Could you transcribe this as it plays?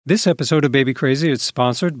This episode of Baby Crazy is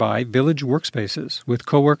sponsored by Village Workspaces. With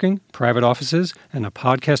co-working, private offices, and a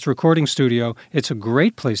podcast recording studio, it's a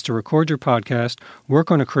great place to record your podcast, work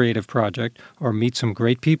on a creative project, or meet some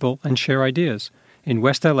great people and share ideas. In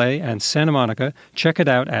West LA and Santa Monica, check it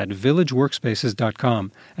out at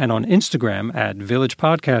villageworkspaces.com and on Instagram at Village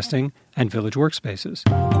Podcasting and Village Workspaces.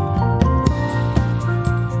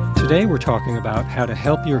 Today we're talking about how to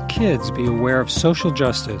help your kids be aware of social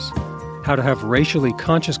justice, how to have racially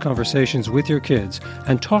conscious conversations with your kids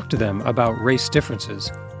and talk to them about race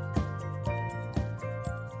differences.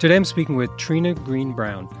 Today I'm speaking with Trina Green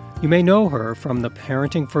Brown. You may know her from the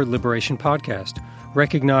Parenting for Liberation podcast.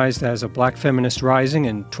 Recognized as a Black feminist rising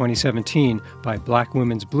in 2017 by Black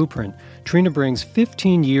Women's Blueprint, Trina brings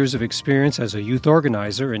 15 years of experience as a youth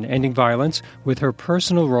organizer in ending violence with her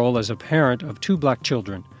personal role as a parent of 2 Black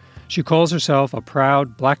children. She calls herself a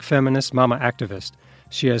proud Black feminist mama activist.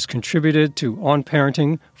 She has contributed to On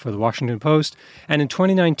Parenting for the Washington Post, and in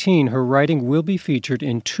 2019, her writing will be featured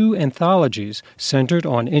in 2 anthologies centered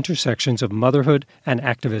on intersections of motherhood and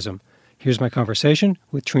activism. Here's my conversation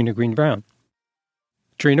with Trina Green Brown.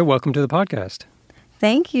 Trina, welcome to the podcast.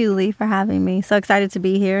 Thank you, Lee, for having me. So excited to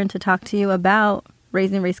be here and to talk to you about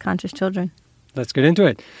raising race-conscious children. Let's get into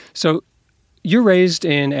it. So, you're raised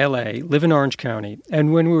in LA, live in Orange County,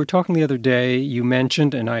 and when we were talking the other day, you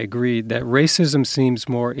mentioned, and I agreed, that racism seems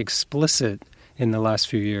more explicit in the last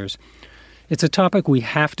few years. It's a topic we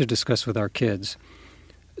have to discuss with our kids.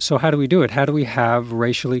 So how do we do it? How do we have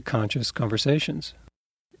racially conscious conversations?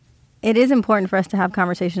 It is important for us to have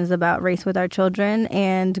conversations about race with our children,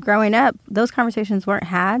 and growing up, those conversations weren't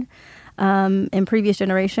had. In previous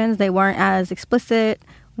generations, they weren't as explicit.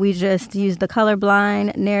 We just use the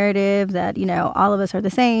colorblind narrative that, all of us are the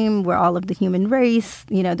same. We're all of the human race.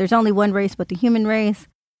 There's only one race but the human race.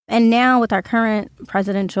 And now with our current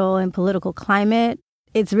presidential and political climate,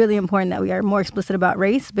 it's really important that we are more explicit about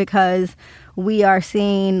race because we are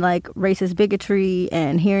seeing racist bigotry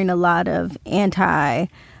and hearing a lot of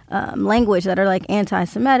language that are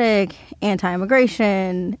anti-Semitic,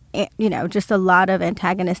 anti-immigration, just a lot of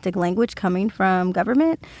antagonistic language coming from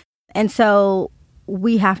government. And so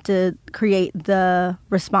we have to create the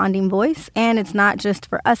responding voice. And it's not just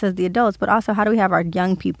for us as the adults, but also how do we have our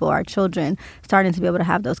young people, our children, starting to be able to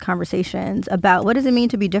have those conversations about what does it mean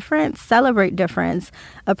to be different, celebrate difference,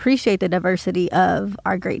 appreciate the diversity of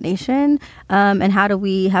our great nation, and how do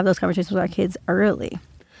we have those conversations with our kids early?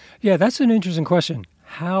 Yeah, that's an interesting question.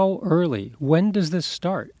 How early? When does this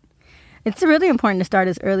start? It's really important to start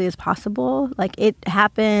as early as possible. It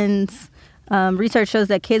happens. Research shows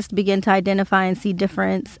that kids begin to identify and see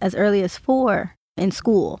difference as early as 4 in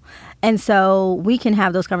school. And so we can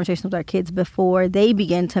have those conversations with our kids before they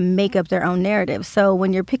begin to make up their own narrative. So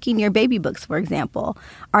when you're picking your baby books, for example,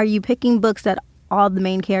 are you picking books that all the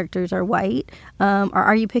main characters are white? Or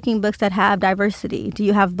are you picking books that have diversity? Do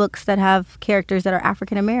you have books that have characters that are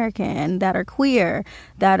African American, that are queer,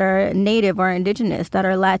 that are Native or Indigenous, that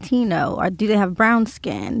are Latino? Or do they have brown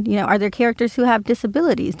skin? Are there characters who have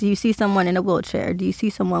disabilities? Do you see someone in a wheelchair? Do you see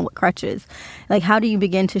someone with crutches? How do you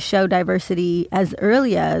begin to show diversity as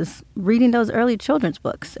early as reading those early children's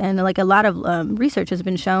books? And a lot of research has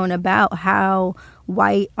been shown about how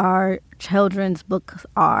white our children's books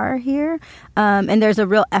are here. And there's a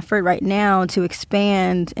real effort right now to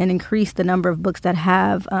expand and increase the number of books that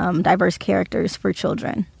have diverse characters for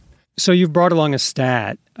children. So you've brought along a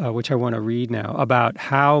stat, which I want to read now, about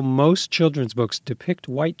how most children's books depict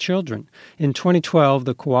white children. In 2012,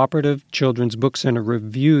 the Cooperative Children's Book Center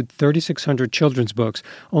reviewed 3,600 children's books.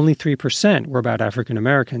 Only 3% were about African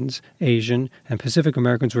Americans, Asian, and Pacific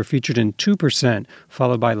Americans were featured in 2%,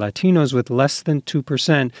 followed by Latinos with less than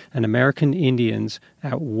 2%, and American Indians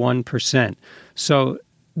at 1%. So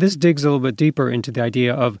this digs a little bit deeper into the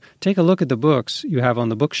idea of take a look at the books you have on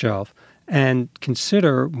the bookshelf and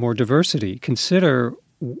consider more diversity. Consider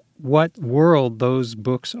what world those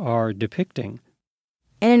books are depicting.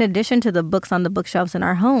 And in addition to the books on the bookshelves in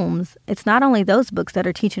our homes, it's not only those books that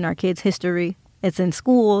are teaching our kids history. It's in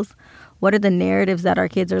schools. What are the narratives that our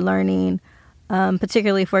kids are learning?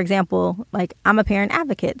 Particularly, for example, I'm a parent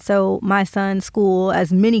advocate. So my son's school,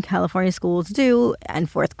 as many California schools do, in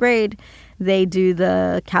 4th grade, they do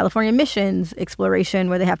the California missions exploration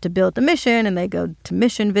where they have to build the mission and they go to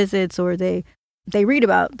mission visits, or they read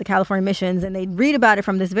about the California missions and they read about it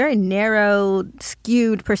from this very narrow,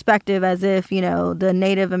 skewed perspective as if, the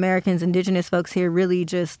Native Americans, indigenous folks here really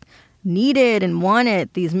just needed and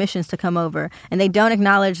wanted these missions to come over. And they don't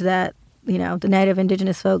acknowledge that, the Native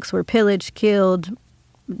indigenous folks were pillaged, killed.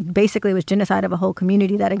 Basically, it was genocide of a whole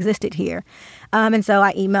community that existed here. And so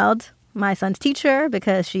I emailed my son's teacher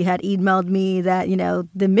because she had emailed me that,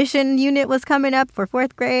 the mission unit was coming up for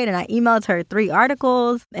 4th grade. And I emailed her 3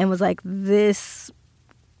 articles and was like, this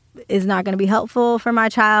is not going to be helpful for my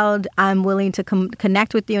child. I'm willing to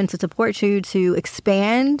connect with you and to support you to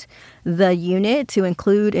expand the unit to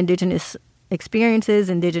include Indigenous experiences,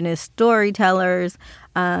 Indigenous storytellers,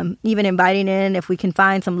 even inviting in, if we can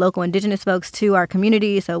find some local Indigenous folks to our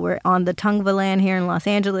community. So we're on the Tongva land here in Los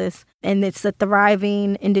Angeles, and it's a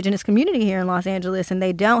thriving Indigenous community here in Los Angeles, and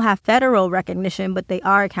they don't have federal recognition, but they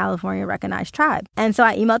are a California recognized tribe. And so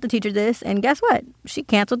I emailed the teacher this, and guess what? She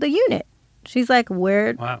canceled the unit. She's like,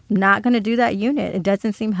 we're not going to do that unit. It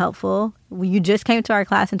doesn't seem helpful. You just came to our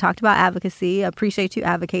class and talked about advocacy. I appreciate you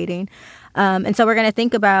advocating. And so we're going to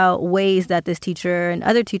think about ways that this teacher and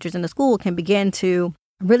other teachers in the school can begin to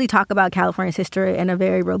really talk about California's history in a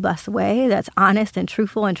very robust way that's honest and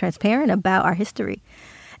truthful and transparent about our history.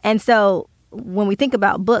 And so when we think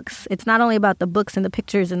about books, it's not only about the books and the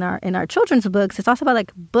pictures in our children's books. It's also about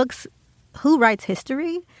books, who writes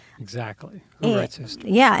history. Exactly. Who writes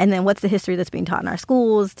history? Yeah, and then what's the history that's being taught in our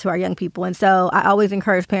schools to our young people? And so I always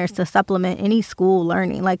encourage parents to supplement any school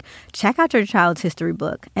learning. Check out your child's history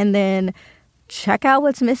book and then check out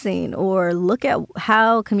what's missing or look at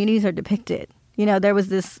how communities are depicted. There was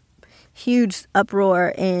this huge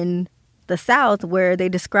uproar in the South where they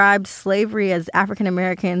described slavery as African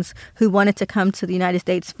Americans who wanted to come to the United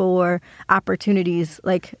States for opportunities.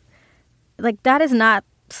 Like that is not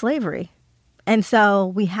slavery. And so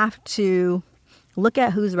we have to look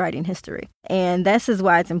at who's writing history. And this is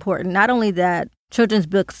why it's important, not only that children's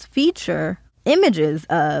books feature images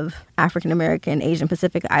of African American, Asian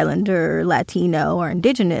Pacific Islander, Latino, or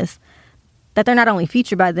Indigenous, that they're not only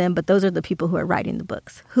featured by them, but those are the people who are writing the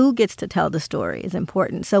books. Who gets to tell the story is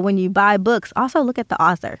important. So when you buy books, also look at the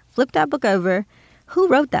author. Flip that book over. Who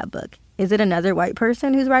wrote that book? Is it another white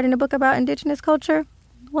person who's writing a book about Indigenous culture?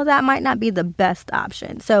 Well, that might not be the best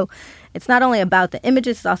option. So it's not only about the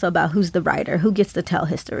images, it's also about who's the writer, who gets to tell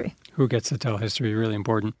history. Who gets to tell history, really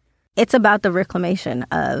important. It's about the reclamation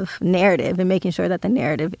of narrative and making sure that the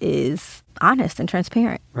narrative is honest and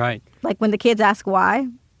transparent. Right. When the kids ask why,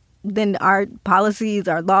 then our policies,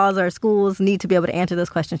 our laws, our schools need to be able to answer those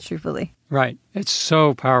questions truthfully. Right. It's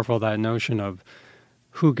so powerful, that notion of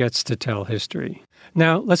who gets to tell history.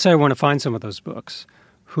 Now, let's say I want to find some of those books.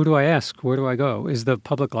 Who do I ask? Where do I go? Is the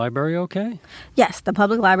public library okay? Yes, the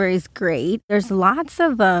public library is great. There's lots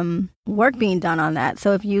of work being done on that.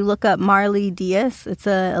 So if you look up Marley Diaz, it's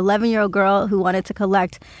an 11-year-old girl who wanted to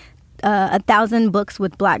collect 1,000 books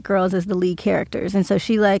with Black girls as the lead characters. And so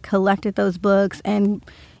she collected those books, and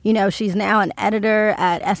she's now an editor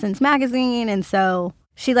at Essence Magazine. And so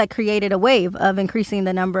she created a wave of increasing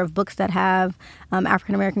the number of books that have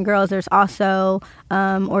African-American girls. There's also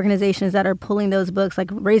organizations that are pulling those books, like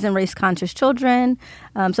Raising Race-Conscious Children.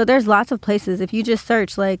 So there's lots of places. If you just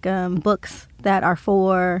search books that are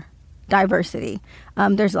for diversity,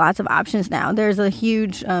 there's lots of options now. There's a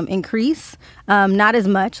huge increase, not as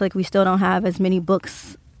much, we still don't have as many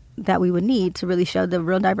books that we would need to really show the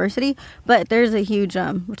real diversity. But there's a huge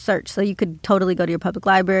search. So you could totally go to your public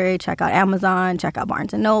library, check out Amazon, check out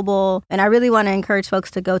Barnes & Noble. And I really want to encourage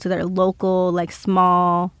folks to go to their local,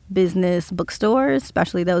 small business bookstores,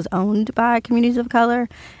 especially those owned by communities of color.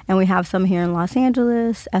 And we have some here in Los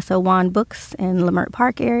Angeles, SO1 Books in Leimert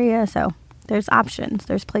Park area. So there's options,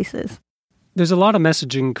 there's places. There's a lot of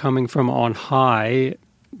messaging coming from on high,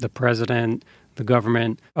 the president, the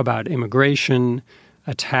government, about immigration,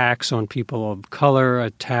 attacks on people of color,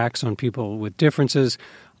 attacks on people with differences.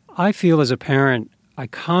 I feel as a parent, I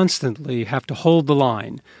constantly have to hold the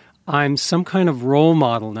line. I'm some kind of role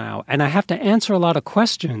model now, and I have to answer a lot of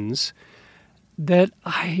questions that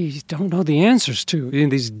I don't know the answers to.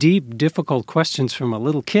 These deep, difficult questions from a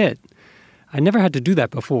little kid. I never had to do that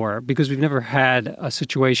before because we've never had a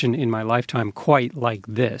situation in my lifetime quite like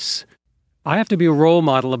this. I have to be a role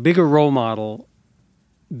model, a bigger role model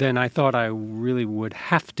than I thought I really would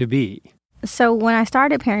have to be. So when I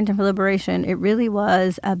started Parenting for Liberation, it really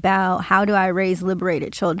was about how do I raise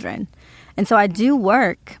liberated children. And so I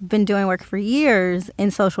been doing work for years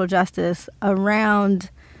in social justice around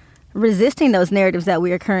resisting those narratives that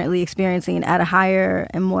we are currently experiencing at a higher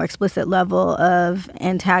and more explicit level of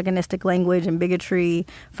antagonistic language and bigotry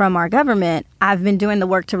from our government. I've been doing the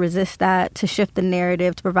work to resist that, to shift the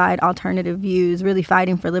narrative, to provide alternative views, really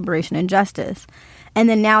fighting for liberation and justice. And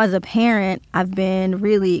then now as a parent, I've been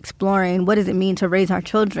really exploring what does it mean to raise our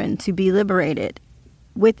children to be liberated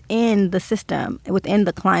within the system, within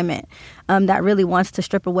the climate that really wants to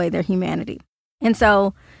strip away their humanity. And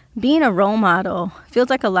so being a role model feels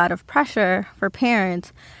like a lot of pressure for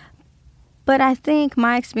parents, But I think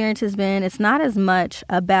my experience has been it's not as much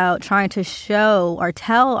about trying to show or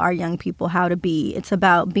tell our young people how to be. It's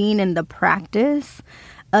about being in the practice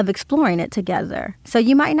of exploring it together. So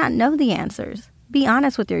you might not know the answers. Be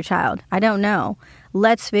honest with your child. I don't know.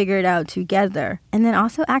 Let's figure it out together. And then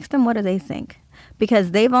also ask them, what do they think?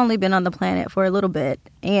 Because they've only been on the planet for a little bit.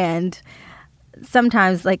 And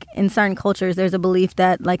sometimes, like in certain cultures, there's a belief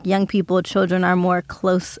that like young people, children are more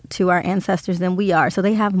close to our ancestors than we are. So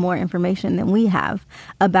they have more information than we have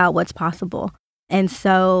about what's possible. And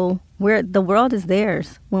so the world is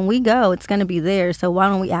theirs. When we go, it's going to be theirs. So why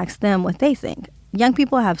don't we ask them what they think? Young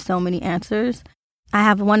people have so many answers. I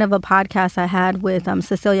have one of a podcast I had with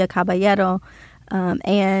Cecilia Caballero,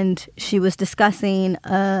 and she was discussing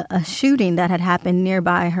a shooting that had happened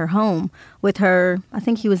nearby her home with her, I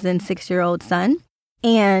think he was then 6-year-old son.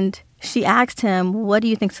 And she asked him, what do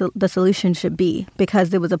you think the solution should be? Because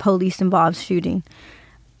there was a police-involved shooting.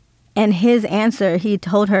 And his answer, he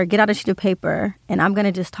told her, get out a sheet of paper and I'm going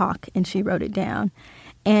to just talk. And she wrote it down.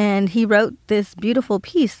 And he wrote this beautiful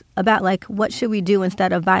piece about like, what should we do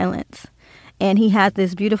instead of violence? And he had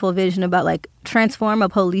this beautiful vision about like transform a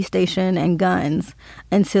police station and guns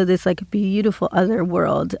into this like beautiful other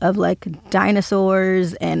world of like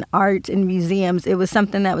dinosaurs and art and museums. It was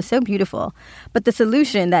something that was so beautiful. But the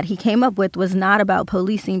solution that he came up with was not about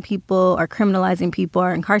policing people or criminalizing people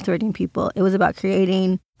or incarcerating people. It was about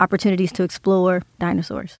creating opportunities to explore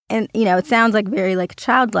dinosaurs. And, you know, it sounds like very like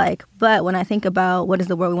childlike, but when I think about what is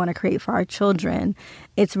the world we want to create for our children,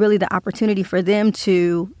 it's really the opportunity for them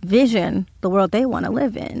to vision the world they want to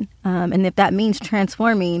live in. And if that means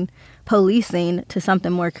transforming policing to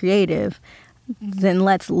something more creative, then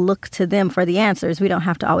let's look to them for the answers. We don't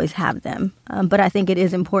have to always have them. But I think it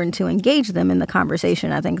is important to engage them in the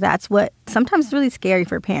conversation. I think that's what sometimes is really scary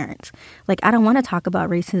for parents. Like, I don't want to talk about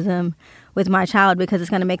racism with my child because it's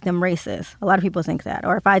going to make them racist. A lot of people think that.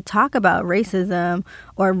 Or if I talk about racism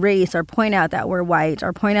or race or point out that we're white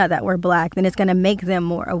or point out that we're black, then it's going to make them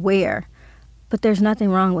more aware. But there's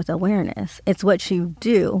nothing wrong with awareness. It's what you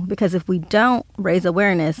do. Because if we don't raise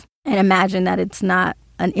awareness and imagine that it's not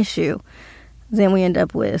an issue, then we end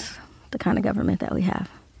up with the kind of government that we have.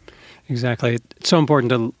 Exactly. It's so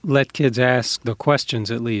important to let kids ask the questions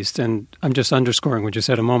at least. And I'm just underscoring what you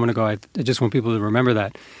said a moment ago. I just want people to remember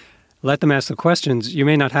that. Let them ask the questions. You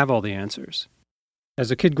may not have all the answers. As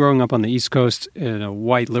a kid growing up on the East Coast in a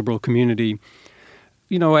white liberal community,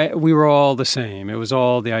 you know, we were all the same. It was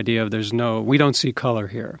all the idea of we don't see color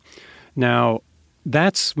here. Now,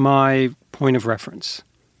 that's my point of reference.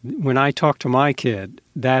 When I talk to my kid,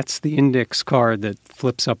 that's the index card that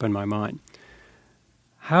flips up in my mind.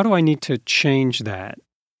 How do I need to change that?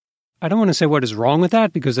 I don't want to say what is wrong with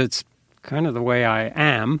that because it's kind of the way I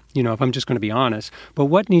am, you know, if I'm just going to be honest. But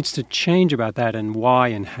what needs to change about that and why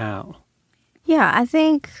and how? Yeah, I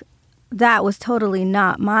think that was totally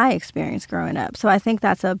not my experience growing up. So I think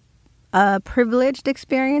that's a privileged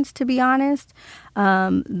experience, to be honest.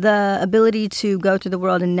 The ability to go through the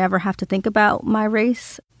world and never have to think about my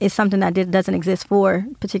race is something that doesn't exist for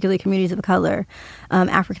particularly communities of color,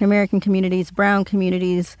 African-American communities, brown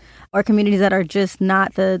communities, or communities that are just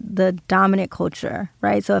not the dominant culture,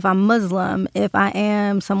 right? So if I'm Muslim, if I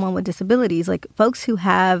am someone with disabilities, like folks who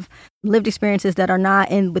have lived experiences that are not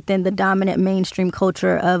within the dominant mainstream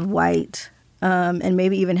culture of white and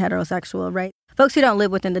maybe even heterosexual, right? Folks who don't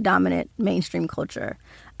live within the dominant mainstream culture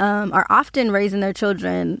are often raising their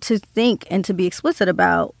children to think and to be explicit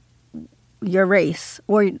about your race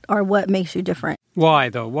or what makes you different. Why,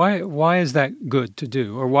 though? Why is that good to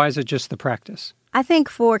do? Or why is it just the practice? I think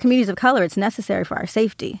for communities of color, it's necessary for our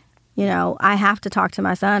safety. You know, I have to talk to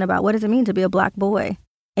my son about what does it mean to be a black boy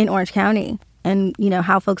in Orange County and, you know,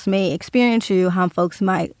 how folks may experience you, how folks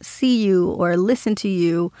might see you or listen to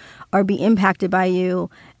you or be impacted by you.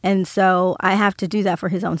 And so I have to do that for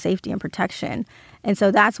his own safety and protection. And so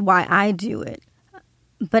that's why I do it.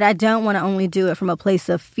 But I don't want to only do it from a place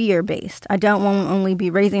of fear-based. I don't want to only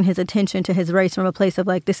be raising his attention to his race from a place of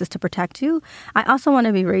like, this is to protect you. I also want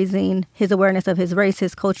to be raising his awareness of his race,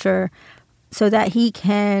 his culture, so that he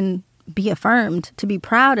can be affirmed, to be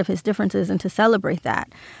proud of his differences and to celebrate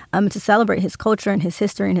that, to celebrate his culture and his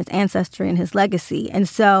history and his ancestry and his legacy. And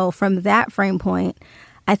so from that frame point,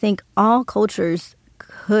 I think all cultures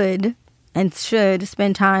could and should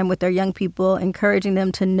spend time with their young people, encouraging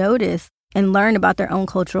them to notice and learn about their own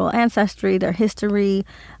cultural ancestry, their history,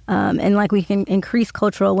 and like we can increase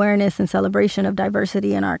cultural awareness and celebration of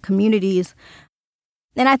diversity in our communities.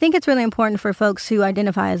 And I think it's really important for folks who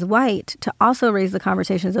identify as white to also raise the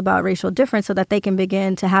conversations about racial difference so that they can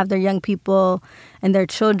begin to have their young people and their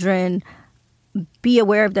children be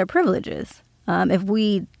aware of their privileges. If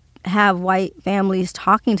we have white families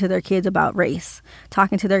talking to their kids about race,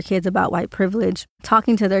 talking to their kids about white privilege,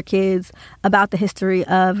 talking to their kids about the history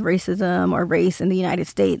of racism or race in the United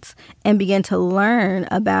States, and begin to learn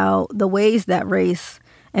about the ways that race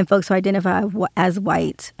and folks who identify as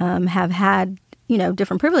white have had,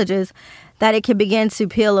 different privileges, that it can begin to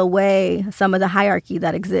peel away some of the hierarchy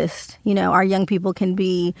that exists. Our young people can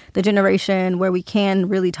be the generation where we can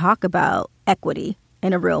really talk about equity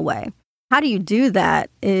in a real way. How do you do that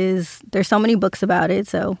is there's so many books about it,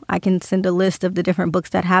 so I can send a list of the different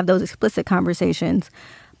books that have those explicit conversations.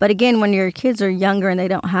 But again, when your kids are younger and they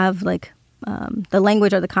don't have the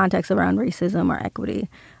language or the context around racism or equity,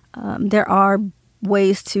 there are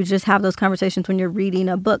ways to just have those conversations when you're reading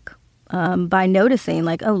a book by noticing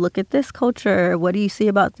oh, look at this culture. What do you see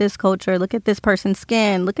about this culture? Look at this person's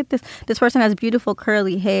skin. Look at this. This person has beautiful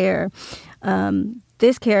curly hair.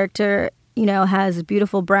 This character has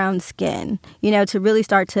beautiful brown skin, to really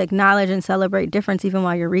start to acknowledge and celebrate difference even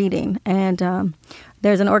while you're reading. And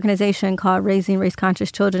there's an organization called Raising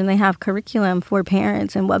Race-Conscious Children. They have curriculum for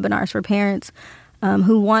parents and webinars for parents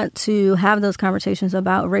who want to have those conversations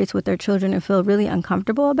about race with their children and feel really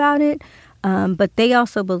uncomfortable about it. But they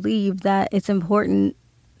also believe that it's important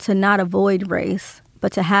to not avoid race,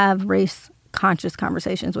 but to have race-conscious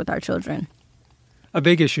conversations with our children. A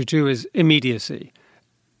big issue, too, is immediacy.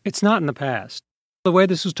 It's not in the past. The way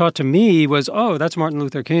this was taught to me was, oh, that's Martin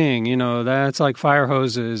Luther King, that's like fire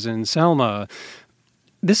hoses and Selma.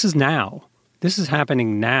 This is now. This is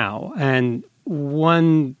happening now. And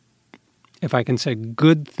one, if I can say,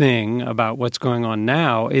 good thing about what's going on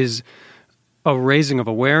now is a raising of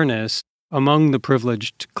awareness among the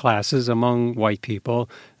privileged classes, among white people,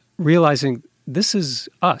 realizing this is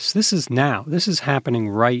us. This is now. This is happening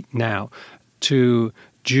right now to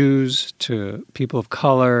Jews, to people of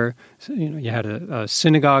color. You had a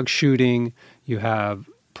synagogue shooting. You have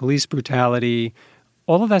police brutality.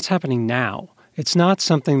 All of that's happening now. It's not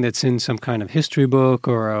something that's in some kind of history book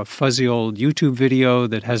or a fuzzy old YouTube video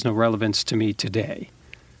that has no relevance to me today.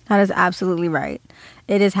 That is absolutely right.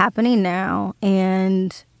 It is happening now,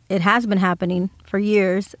 and it has been happening for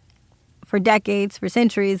years, for decades, for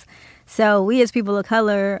centuries. So we as people of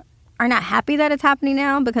color are not happy that it's happening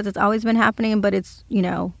now because it's always been happening, but it's,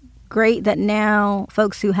 great that now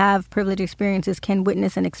folks who have privileged experiences can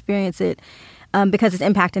witness and experience it because it's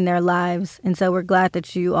impacting their lives. And so we're glad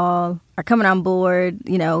that you all are coming on board,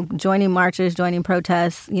 joining marches, joining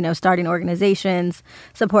protests, starting organizations,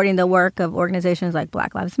 supporting the work of organizations like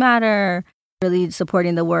Black Lives Matter, really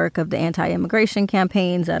supporting the work of the anti-immigration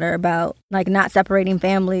campaigns that are about not separating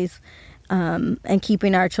families and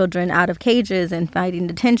keeping our children out of cages and fighting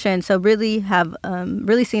detention. So really have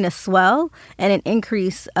really seen a swell and an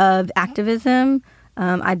increase of activism.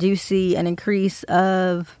 I do see an increase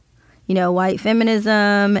of, white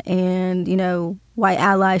feminism and, white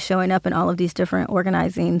allies showing up in all of these different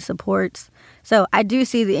organizing supports. So I do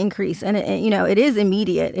see the increase, and it is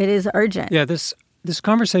immediate. It is urgent. Yeah, this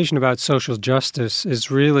conversation about social justice is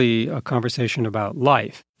really a conversation about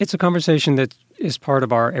life. It's a conversation that is part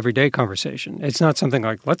of our everyday conversation. It's not something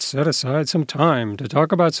like, let's set aside some time to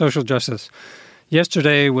talk about social justice.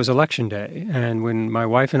 Yesterday was Election Day, and when my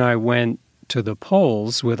wife and I went to the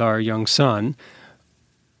polls with our young son,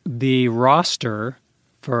 the roster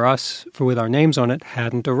for us, with our names on it,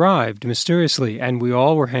 hadn't arrived mysteriously, and we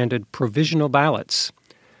all were handed provisional ballots.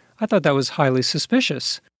 I thought that was highly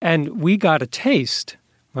suspicious. And we got a taste,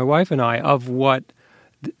 my wife and I, of what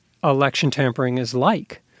election tampering is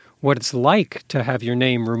like, what it's like to have your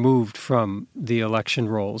name removed from the election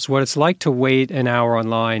rolls, what it's like to wait an hour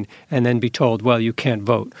online and then be told, well, you can't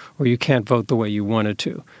vote, or you can't vote the way you wanted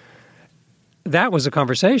to. That was a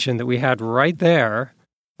conversation that we had right there.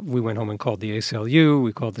 We went home and called the ACLU,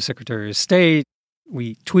 we called the Secretary of State,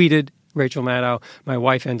 we tweeted Rachel Maddow. My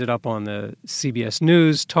wife ended up on the CBS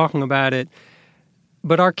News talking about it.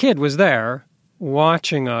 But our kid was there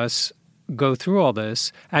watching us go through all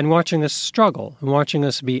this and watching us struggle and watching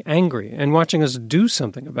us be angry and watching us do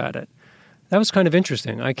something about it. That was kind of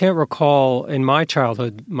interesting. I can't recall in my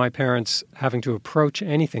childhood my parents having to approach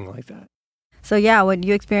anything like that. So yeah, what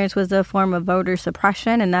you experienced was a form of voter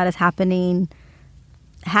suppression, and that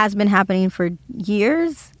has been happening for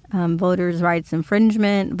years. Voters' rights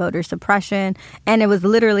infringement, voter suppression, and it was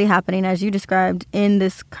literally happening, as you described, in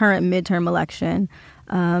this current midterm election.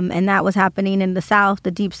 And that was happening in the South,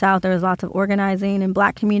 the Deep South. There was lots of organizing in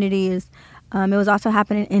Black communities. It was also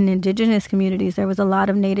happening in Indigenous communities. There was a lot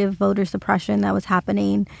of Native voter suppression that was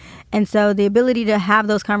happening. And so the ability to have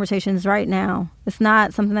those conversations right now, it's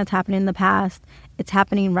not something that's happened in the past. It's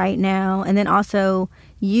happening right now. And then also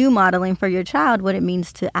you modeling for your child what it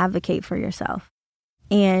means to advocate for yourself.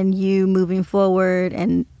 and you moving forward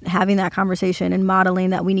and having that conversation and modeling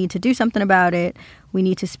that we need to do something about it. We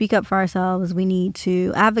need to speak up for ourselves. We need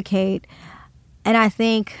to advocate. And I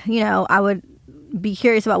think, I would be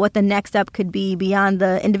curious about what the next step could be beyond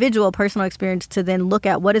the individual personal experience to then look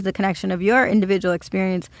at what is the connection of your individual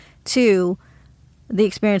experience to the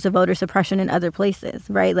experience of voter suppression in other places,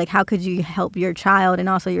 right? Like, how could you help your child and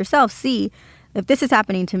also yourself see if this is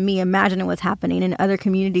happening to me, imagining what's happening in other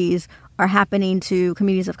communities or happening to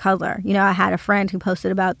communities of color. I had a friend who posted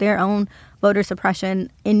about their own voter suppression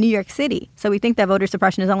in New York City. So we think that voter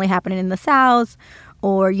suppression is only happening in the South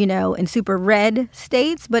or, in super red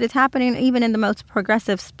states, but it's happening even in the most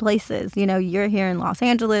progressive places. You're here in Los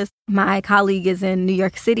Angeles. My colleague is in New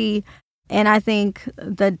York City. And I think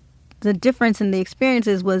the difference in the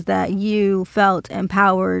experiences was that you felt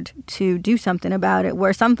empowered to do something about it,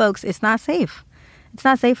 where some folks, it's not safe. It's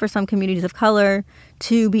not safe for some communities of color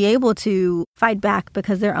to be able to fight back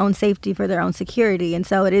because their own safety, for their own security. And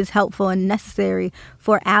so it is helpful and necessary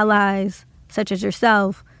for allies such as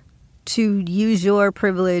yourself to use your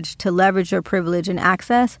privilege, to leverage your privilege and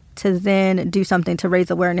access to then do something to raise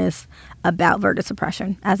awareness about voter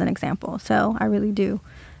suppression, as an example. So I really do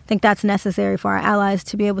think that's necessary for our allies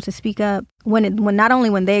to be able to speak up when not only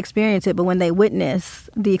when they experience it, but when they witness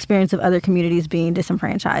the experience of other communities being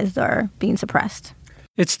disenfranchised or being suppressed.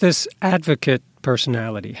 It's this advocate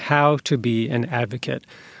personality, how to be an advocate.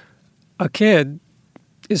 A kid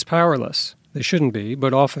is powerless. They shouldn't be,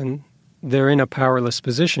 but often they're in a powerless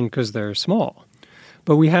position because they're small.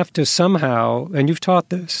 But we have to somehow, and you've taught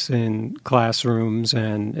this in classrooms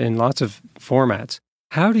and in lots of formats,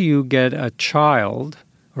 how do you get a child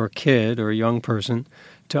or a kid or a young person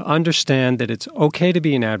to understand that it's okay to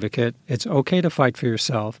be an advocate, it's okay to fight for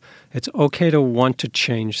yourself, it's okay to want to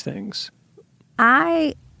change things?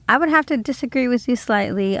 I would have to disagree with you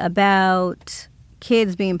slightly about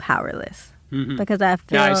kids being powerless. Mm-hmm. Because I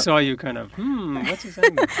feel... Yeah, I saw you kind of, what's he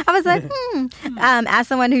saying? I was like, As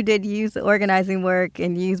someone who did youth organizing work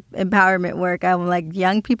and youth empowerment work, I'm like,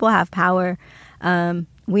 young people have power.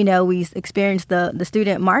 We know we experienced the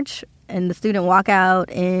student march and the student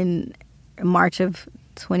walkout in March of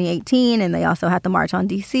 2018, and they also had the March on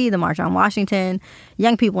D.C., the March on Washington.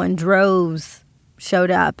 Young people in droves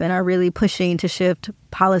showed up and are really pushing to shift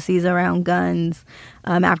policies around guns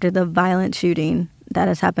after the violent shooting that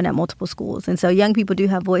has happened at multiple schools. And so young people do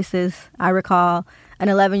have voices. I recall an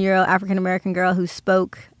 11-year-old African-American girl who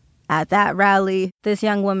spoke at that rally. This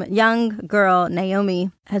young girl, Naomi,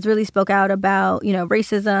 has really spoke out about,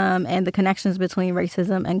 racism and the connections between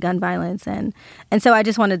racism and gun violence. And so I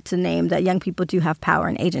just wanted to name that young people do have power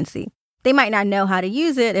and agency. They might not know how to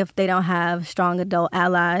use it if they don't have strong adult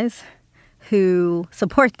allies who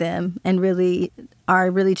support them and really are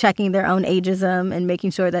really checking their own ageism and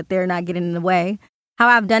making sure that they're not getting in the way. How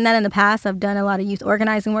I've done that in the past, I've done a lot of youth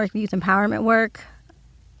organizing work, youth empowerment work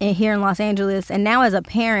here in Los Angeles. And now as a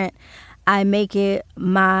parent, I make it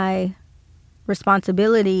my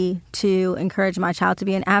responsibility to encourage my child to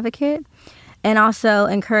be an advocate and also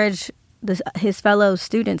encourage his fellow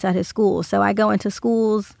students at his school. So I go into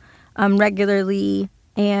schools regularly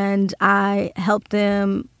and I help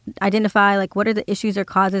them identify what are the issues or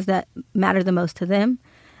causes that matter the most to them.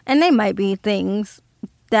 And they might be things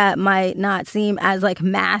that might not seem as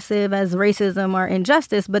massive as racism or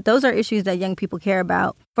injustice, but those are issues that young people care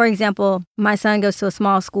about. For example, my son goes to a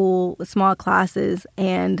small school with small classes,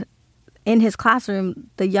 and in his classroom,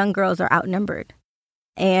 the young girls are outnumbered.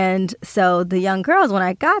 And so the young girls, when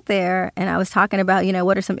I got there and I was talking about,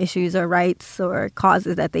 what are some issues or rights or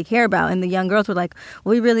causes that they care about? And the young girls were like,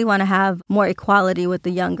 well, we really want to have more equality with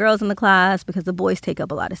the young girls in the class because the boys take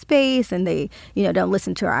up a lot of space and they, don't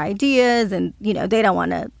listen to our ideas and, they don't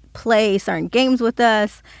want to play certain games with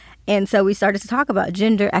us. And so we started to talk about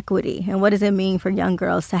gender equity and what does it mean for young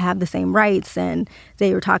girls to have the same rights. And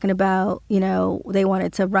they were talking about, they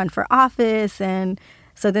wanted to run for office. And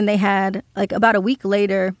so then they had, about a week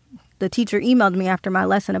later, the teacher emailed me after my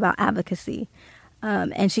lesson about advocacy.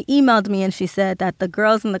 And she emailed me and she said that the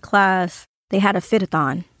girls in the class, they had a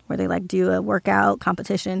fit-a-thon where they do a workout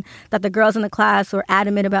competition, that the girls in the class were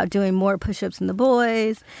adamant about doing more push-ups than the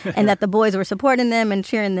boys and that the boys were supporting them and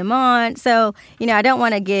cheering them on. So, I don't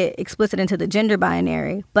want to get explicit into the gender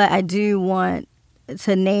binary, but I do want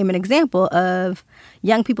to name an example of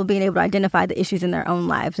young people being able to identify the issues in their own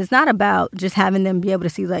lives. It's not about just having them be able to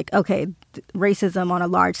see racism on a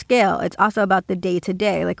large scale. It's also about the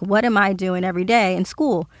day-to-day. What am I doing every day in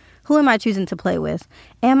school? Who am I choosing to play with?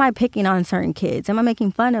 Am I picking on certain kids? Am I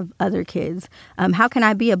making fun of other kids? How can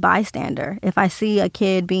I be a bystander? If I see a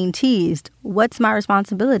kid being teased, what's my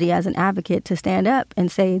responsibility as an advocate to stand up and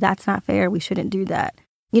say, that's not fair, we shouldn't do that?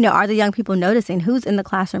 Are the young people noticing who's in the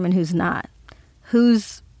classroom and who's not?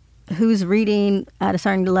 Who's reading at a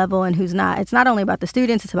certain level and who's not? It's not only about the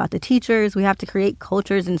students, it's about the teachers. We have to create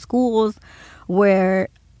cultures in schools where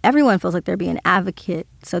everyone feels like they're being an advocate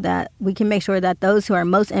so that we can make sure that those who are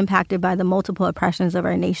most impacted by the multiple oppressions of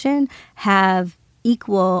our nation have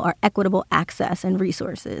equal or equitable access and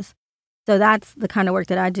resources. So that's the kind of work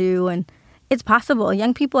that I do. And it's possible.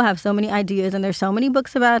 Young people have so many ideas and there's so many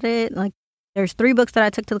books about it. Like there's 3 books that I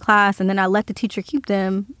took to the class and then I let the teacher keep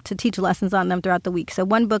them to teach lessons on them throughout the week. So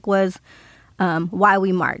one book was Why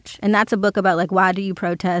We March. And that's a book about like, why do you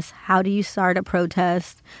protest? How do you start a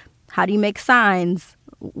protest? How do you make signs?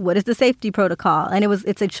 What is the safety protocol? And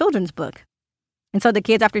it's a children's book. And so the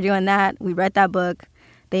kids, after doing that, we read that book.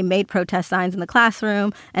 They made protest signs in the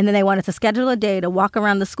classroom. And then they wanted to schedule a day to walk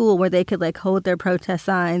around the school where they could like hold their protest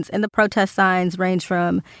signs. And the protest signs range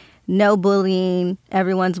from no bullying,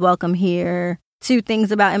 everyone's welcome here, to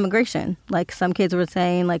things about immigration. Like some kids were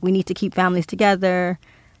saying, like, we need to keep families together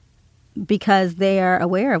because they are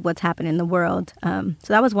aware of what's happening in the world. So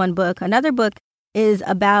that was one book. Another book is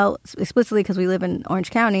about, explicitly because we live in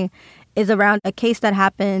Orange County, is around a case that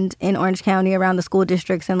happened in Orange County around the school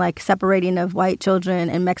districts and like separating of white children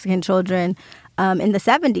and Mexican children in the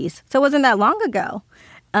 70s. So it wasn't that long ago.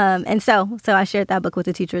 And so I shared that book with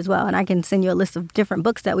the teacher as well. And I can send you a list of different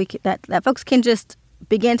books that that folks can just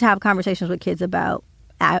begin to have conversations with kids about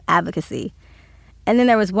advocacy. And then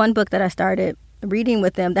there was one book that I started reading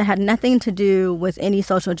with them that had nothing to do with any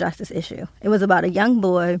social justice issue. It was about a young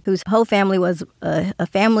boy whose whole family was a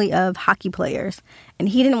family of hockey players. And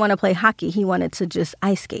he didn't want to play hockey. He wanted to just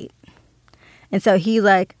ice skate. And so he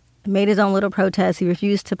like made his own little protest. He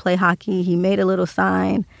refused to play hockey. He made a little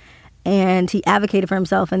sign and he advocated for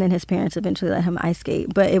himself. And then his parents eventually let him ice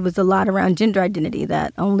skate. But it was a lot around gender identity,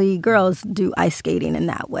 that only girls do ice skating in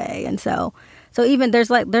that way. And so even there's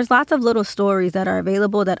lots of little stories that are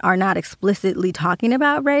available that are not explicitly talking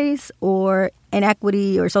about race or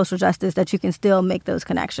inequity or social justice, that you can still make those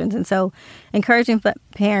connections. And so encouraging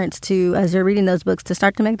parents to, as you're reading those books, to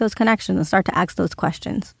start to make those connections and start to ask those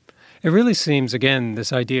questions. It really seems, again,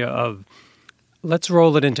 this idea of let's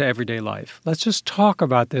roll it into everyday life. Let's just talk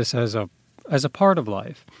about this as a part of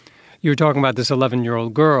life. You were talking about this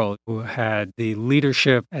 11-year-old girl who had the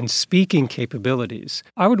leadership and speaking capabilities.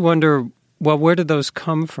 I would wonder, well, where did those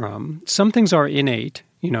come from? Some things are innate.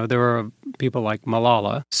 There are people like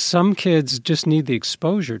Malala. Some kids just need the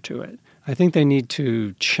exposure to it. I think they need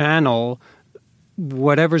to channel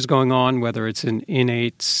whatever's going on, whether it's an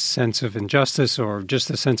innate sense of injustice or just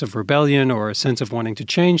a sense of rebellion or a sense of wanting to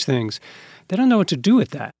change things. They don't know what to do with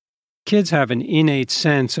that. Kids have an innate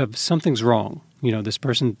sense of something's wrong. This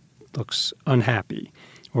person looks unhappy,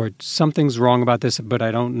 or something's wrong about this, but I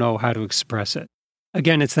don't know how to express it.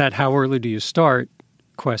 Again, it's that how early do you start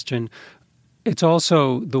question. It's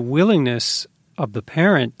also the willingness of the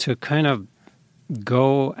parent to kind of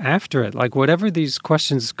go after it. Like whatever these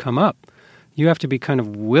questions come up, you have to be kind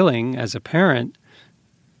of willing as a parent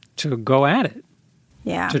to go at it.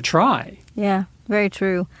 Yeah. To try. Yeah, very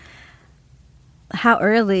true. How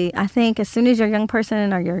early? I think as soon as your young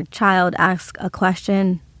person or your child asks a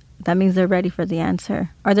question, that means they're ready for the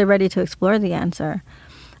answer, or they're ready to explore the answer.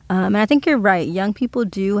 And I think you're right. Young people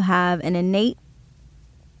do have an innate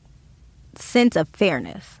sense of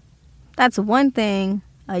fairness. That's one thing,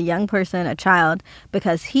 a young person, a child,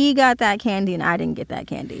 because he got that candy and I didn't get that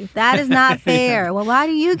candy. That is not fair. Yeah. Well, why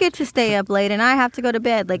do you get to stay up late and I have to go to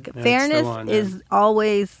bed? Like, that's fairness is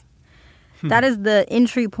always, that is the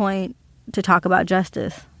entry point to talk about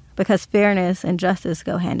justice, because fairness and justice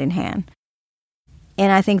go hand in hand.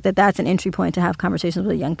 And I think that that's an entry point to have conversations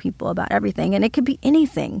with young people about everything. And it could be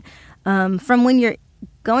anything from when you're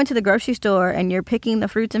going to the grocery store and you're picking the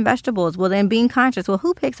fruits and vegetables. Well, then being conscious, well,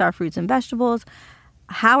 who picks our fruits and vegetables?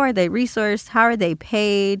 How are they resourced? How are they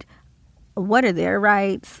paid? What are their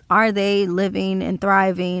rights? Are they living and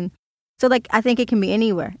thriving? So, I think it can be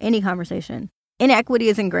anywhere, any conversation. Inequity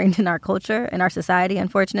is ingrained in our culture, in our society.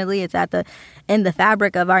 Unfortunately, it's in the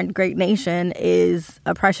fabric of our great nation is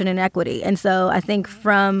oppression and inequity. And so I think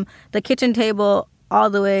from the kitchen table all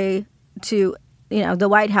the way to, the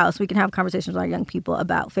White House, we can have conversations with our young people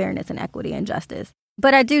about fairness and equity and justice.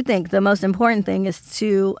 But I do think the most important thing is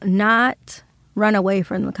to not run away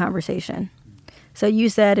from the conversation. So you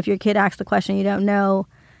said if your kid asks the question you don't know,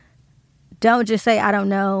 don't just say, I don't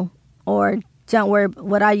know, or don't worry.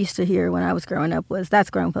 What I used to hear when I was growing up was, that's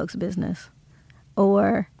grown folks' business.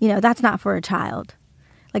 or, that's not for a child.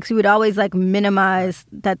 Like, so we would always like minimize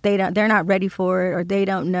that they're not ready for it or they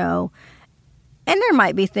don't know. And there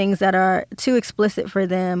might be things that are too explicit for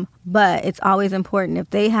them, but it's always important if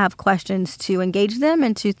they have questions to engage them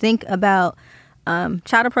and to think about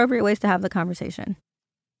child-appropriate ways to have the conversation.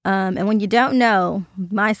 And when you don't know,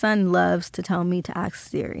 my son loves to tell me to ask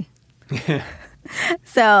Siri.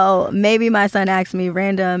 So maybe my son asks me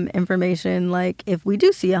random information, like if we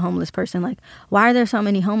do see a homeless person, like why are there so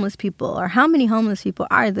many homeless people, or how many homeless people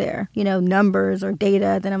are there, numbers or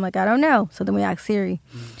data. Then I'm like, I don't know. So then we ask Siri.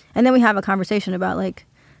 And then we have a conversation about like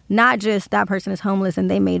not just that person is homeless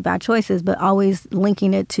and they made bad choices, but always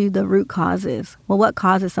linking it to the root causes. Well, what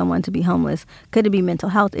causes someone to be homeless? Could it be mental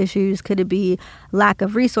health issues? Could it be lack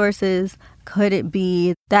of resources? Could it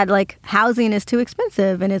be that like housing is too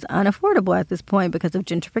expensive and is unaffordable at this point because of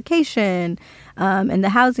gentrification and the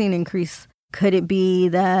housing increase? Could it be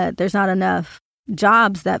that there's not enough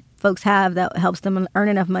jobs that folks have that helps them earn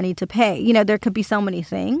enough money to pay? There could be so many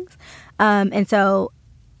things. And so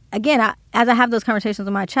again, as I have those conversations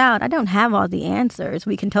with my child, I don't have all the answers.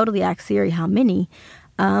 We can totally ask Siri how many,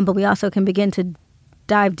 but we also can begin to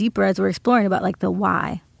dive deeper as we're exploring about like the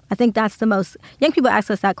why. I think that's the most, young people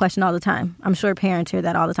ask us that question all the time. I'm sure parents hear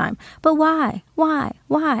that all the time. But why? Why?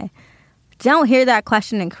 Why? Don't hear that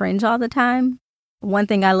question and cringe all the time. One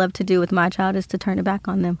thing I love to do with my child is to turn it back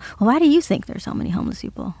on them. Well, why do you think there's so many homeless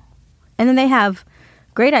people? And then they have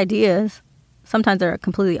great ideas. Sometimes they're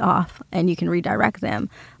completely off and you can redirect them.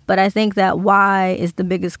 But I think that why is the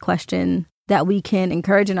biggest question that we can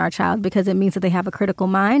encourage in our child, because it means that they have a critical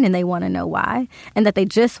mind and they want to know why, and that they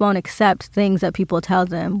just won't accept things that people tell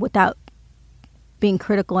them without being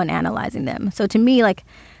critical and analyzing them. So to me, like,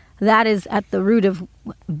 that is at the root of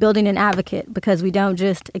building an advocate, because we don't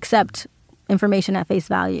just accept information at face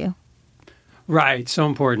value. Right. So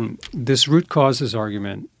important. This root causes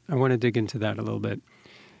argument, I want to dig into that a little bit.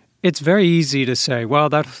 It's very easy to say, well,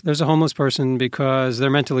 there's a homeless person because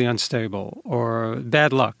they're mentally unstable or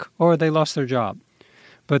bad luck or they lost their job.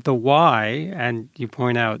 But the why, and you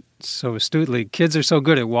point out so astutely, kids are so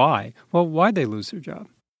good at why. Well, why'd they lose their job?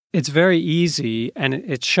 It's very easy, and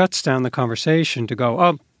it shuts down the conversation to go,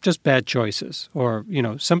 oh, just bad choices. Or,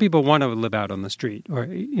 some people want to live out on the street. Or,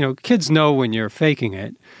 kids know when you're faking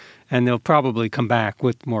it, and they'll probably come back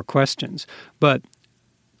with more questions. But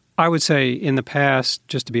I would say in the past,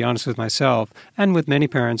 just to be honest with myself and with many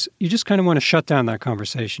parents, you just kind of want to shut down that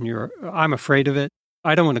conversation. I'm afraid of it.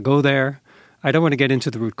 I don't want to go there. I don't want to get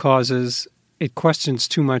into the root causes. It questions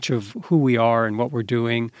too much of who we are and what we're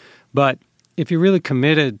doing. But if you're really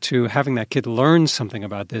committed to having that kid learn something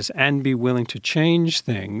about this and be willing to change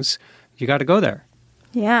things, you got to go there.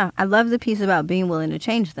 Yeah, I love the piece about being willing to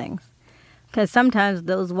change things, because sometimes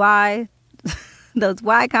those why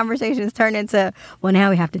conversations turn into, well, now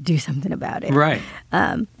we have to do something about it. Right.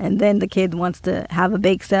 And then the kid wants to have a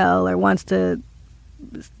bake sale or wants to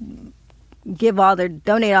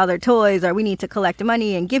donate all their toys, or we need to collect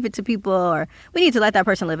money and give it to people, or we need to let that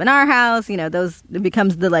person live in our house. It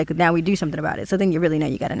becomes now we do something about it. So then you really know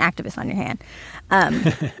you got an activist on your hand.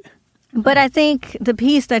 But I think the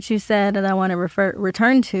piece that you said that I want to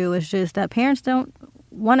return to is just that parents don't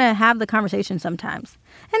want to have the conversation sometimes.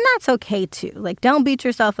 And that's okay too. Like, don't beat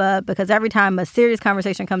yourself up because every time a serious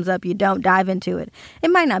conversation comes up, you don't dive into it.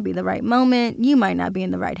 It might not be the right moment. You might not be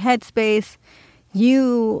in the right headspace.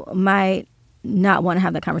 You might not want to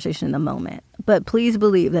have that conversation in the moment. But please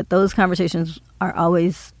believe that those conversations are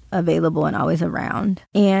always available and always around.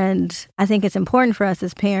 And I think it's important for us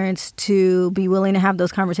as parents to be willing to have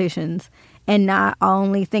those conversations and not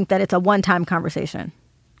only think that it's a one-time conversation.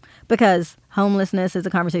 Because homelessness is a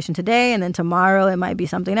conversation today, and then tomorrow it might be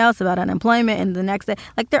something else about unemployment, and the next day.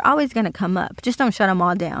 Like, they're always going to come up. Just don't shut them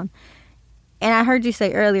all down. And I heard you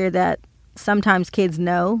say earlier that sometimes kids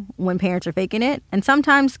know when parents are faking it, and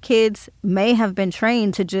sometimes kids may have been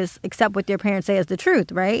trained to just accept what their parents say as the truth,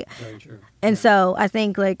 right? Very true. And so I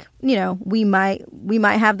think, we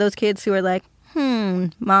might have those kids who are like,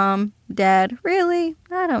 mom, dad, really?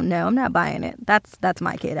 I don't know. I'm not buying it. That's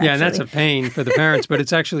my kid, actually. Yeah, and that's a pain for the parents, but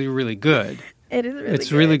it's actually really good. It is really good.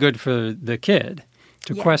 It's really good for the kid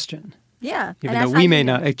to question. Yeah. Even though we may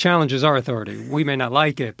not, it challenges our authority. We may not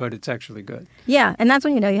like it, but it's actually good. Yeah, and that's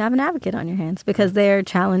when you have an advocate on your hands, because they're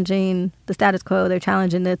challenging the status quo, they're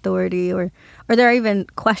challenging the authority, or they're even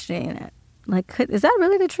questioning it. Like, is that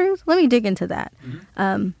really the truth? Let me dig into that.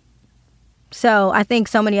 Mm-hmm. So I think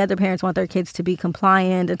so many other parents want their kids to be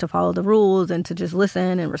compliant and to follow the rules and to just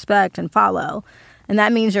listen and respect and follow. And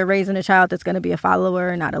that means you're raising a child that's going to be a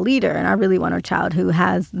follower, not a leader. And I really want a child who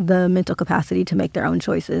has the mental capacity to make their own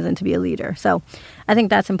choices and to be a leader. So I think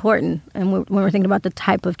that's important. And when we're thinking about the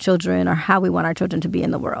type of children or how we want our children to be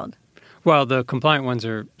in the world. Well, the compliant ones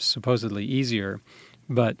are supposedly easier,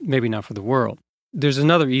 but maybe not for the world. There's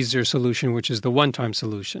another easier solution, which is the one-time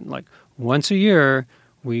solution. Like once a year,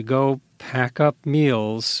 we go pack up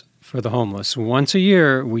meals for the homeless. Once a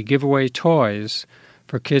year, we give away toys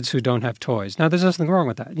for kids who don't have toys. Now, there's nothing wrong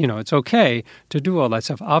with that. It's okay to do all that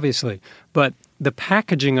stuff, obviously. But the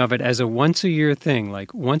packaging of it as a once-a-year thing,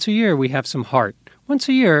 like once a year, we have some heart. Once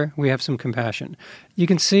a year, we have some compassion. You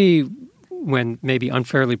can see when maybe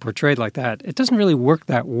unfairly portrayed like that, it doesn't really work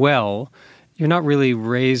that well. You're not really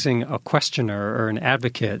raising a questioner or an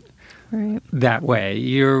advocate that way.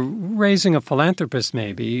 You're raising a philanthropist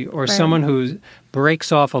maybe, or someone who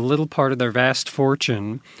breaks off a little part of their vast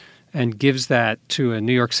fortune and gives that to a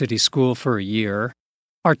New York City school for a year.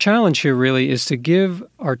 Our challenge here really is to give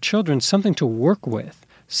our children something to work with,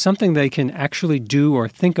 something they can actually do or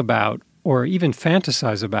think about or even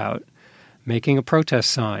fantasize about, making a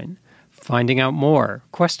protest sign, finding out more,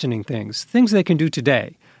 questioning things they can do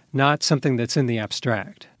today, not something that's in the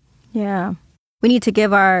abstract. Yeah. We need to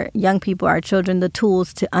give our young people, our children, the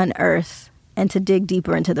tools to unearth and to dig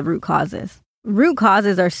deeper into the root causes. Root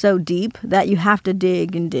causes are so deep that you have to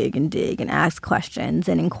dig and dig and dig and ask questions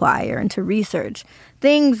and inquire and to research.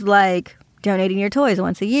 Things like donating your toys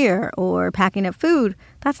once a year or packing up food,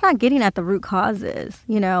 that's not getting at the root causes.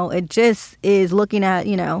 It just is looking at,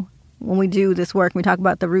 when we do this work, we talk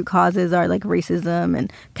about the root causes are like racism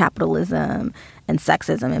and capitalism and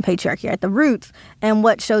sexism and patriarchy at the roots. And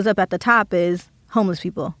what shows up at the top is homeless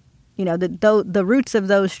people. The roots of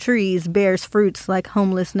those trees bears fruits like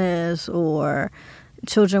homelessness or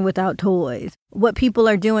children without toys. What people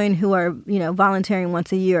are doing who are, volunteering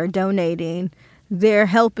once a year or donating, they're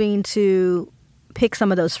helping to pick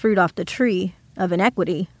some of those fruit off the tree of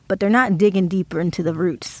inequity, but they're not digging deeper into the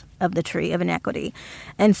roots of the tree of inequity.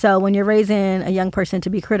 And so when you're raising a young person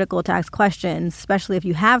to be critical, to ask questions, especially if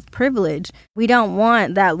you have privilege, we don't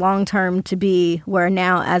want that long term to be where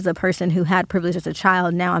now as a person who had privilege as a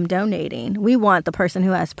child, now I'm donating. We want the person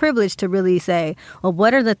who has privilege to really say, well,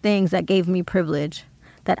 what are the things that gave me privilege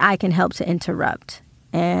that I can help to interrupt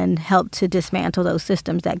and help to dismantle those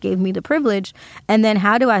systems that gave me the privilege? And then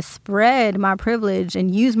how do I spread my privilege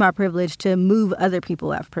and use my privilege to move other people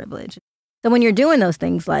who have privilege? So when you're doing those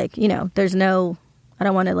things, like, there's no, I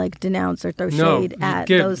don't want to denounce or throw shade at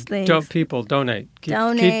those things. People donate. Keep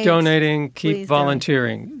donating, keep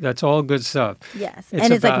volunteering. Donate. That's all good stuff. Yes.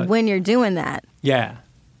 It's like when you're doing that. Yeah.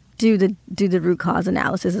 Do the root cause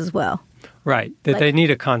analysis as well. Right. That they need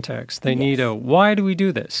a context. They need a, why do we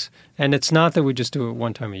do this? And it's not that we just do it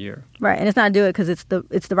one time a year. Right. And it's not do it because it's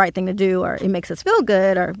the right thing to do or it makes us feel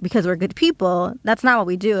good or because we're good people. That's not what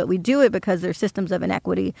we do it. We do it because there's systems of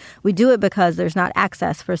inequity. We do it because there's not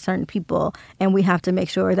access for certain people. And we have to make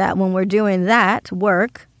sure that when we're doing that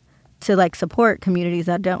work to support communities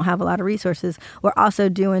that don't have a lot of resources, we're also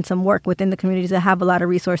doing some work within the communities that have a lot of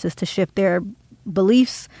resources to shift their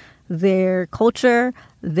beliefs, their culture,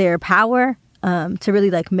 their power, to really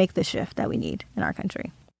make the shift that we need in our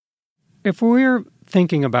country. If we're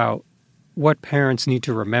thinking about what parents need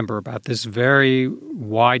to remember about this very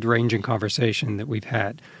wide-ranging conversation that we've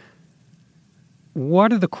had,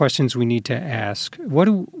 what are the questions we need to ask? What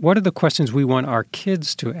are the questions we want our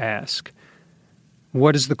kids to ask?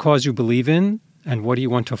 What is the cause you believe in, and what do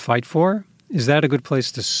you want to fight for? Is that a good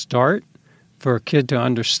place to start for a kid to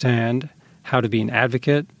understand how to be an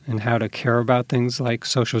advocate and how to care about things like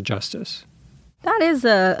social justice? That is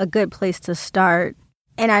a good place to start.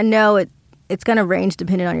 And I know it's going to range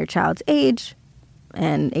depending on your child's age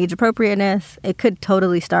and age appropriateness. It could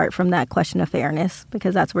totally start from that question of fairness,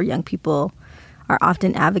 because that's where young people are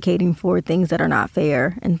often advocating for things that are not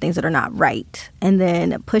fair and things that are not right. And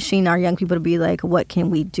then pushing our young people to be like, what can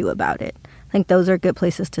we do about it? I think those are good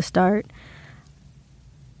places to start.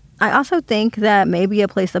 I also think that maybe a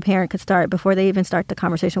place a parent could start before they even start the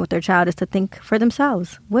conversation with their child is to think for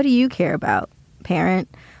themselves. What do you care about,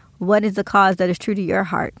 parent? What is the cause that is true to your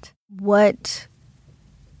heart? What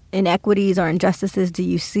inequities or injustices do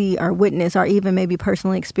you see or witness or even maybe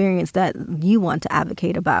personally experience that you want to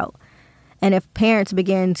advocate about? And if parents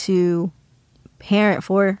begin to parent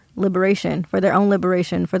for liberation, for their own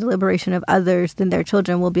liberation, for the liberation of others, then their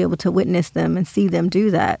children will be able to witness them and see them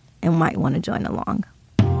do that and might want to join along.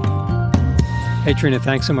 Hey, Trina,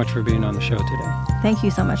 thanks so much for being on the show today. Thank you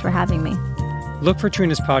so much for having me. Look for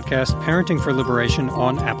Trina's podcast, Parenting for Liberation,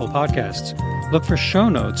 on Apple Podcasts. Look for show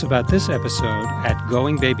notes about this episode at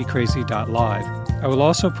goingbabycrazy.live. I will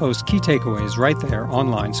also post key takeaways right there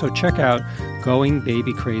online, so check out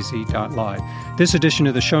goingbabycrazy.live. This edition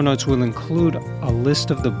of the show notes will include a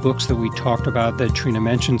list of the books that we talked about that Trina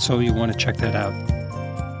mentioned, so you want to check that out.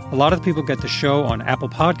 A lot of people get the show on Apple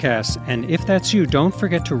Podcasts, and if that's you, don't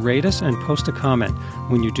forget to rate us and post a comment.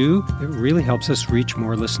 When you do, it really helps us reach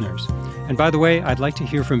more listeners. And by the way, I'd like to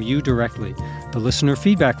hear from you directly. The listener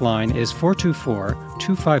feedback line is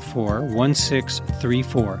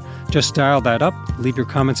 424-254-1634. Just dial that up, leave your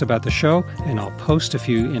comments about the show, and I'll post a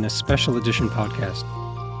few in a special edition podcast.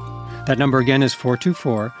 That number again is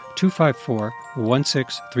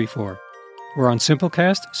 424-254-1634. We're on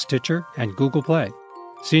Simplecast, Stitcher, and Google Play.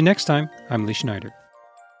 See you next time. I'm Lee Schneider.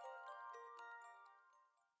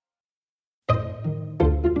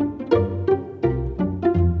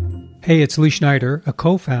 Hey, it's Lee Schneider, a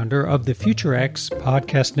co-founder of the FutureX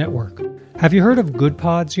Podcast Network. Have you heard of Good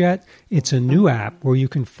Pods yet? It's a new app where you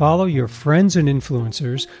can follow your friends and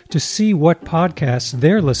influencers to see what podcasts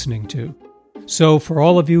they're listening to. So for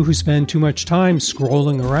all of you who spend too much time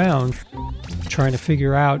scrolling around, trying to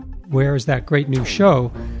figure out where is that great new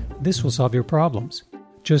show, this will solve your problems.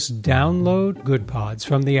 Just download Good Pods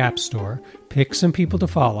from the App Store, pick some people to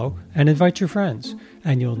follow, and invite your friends.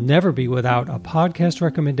 And you'll never be without a podcast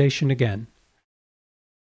recommendation again.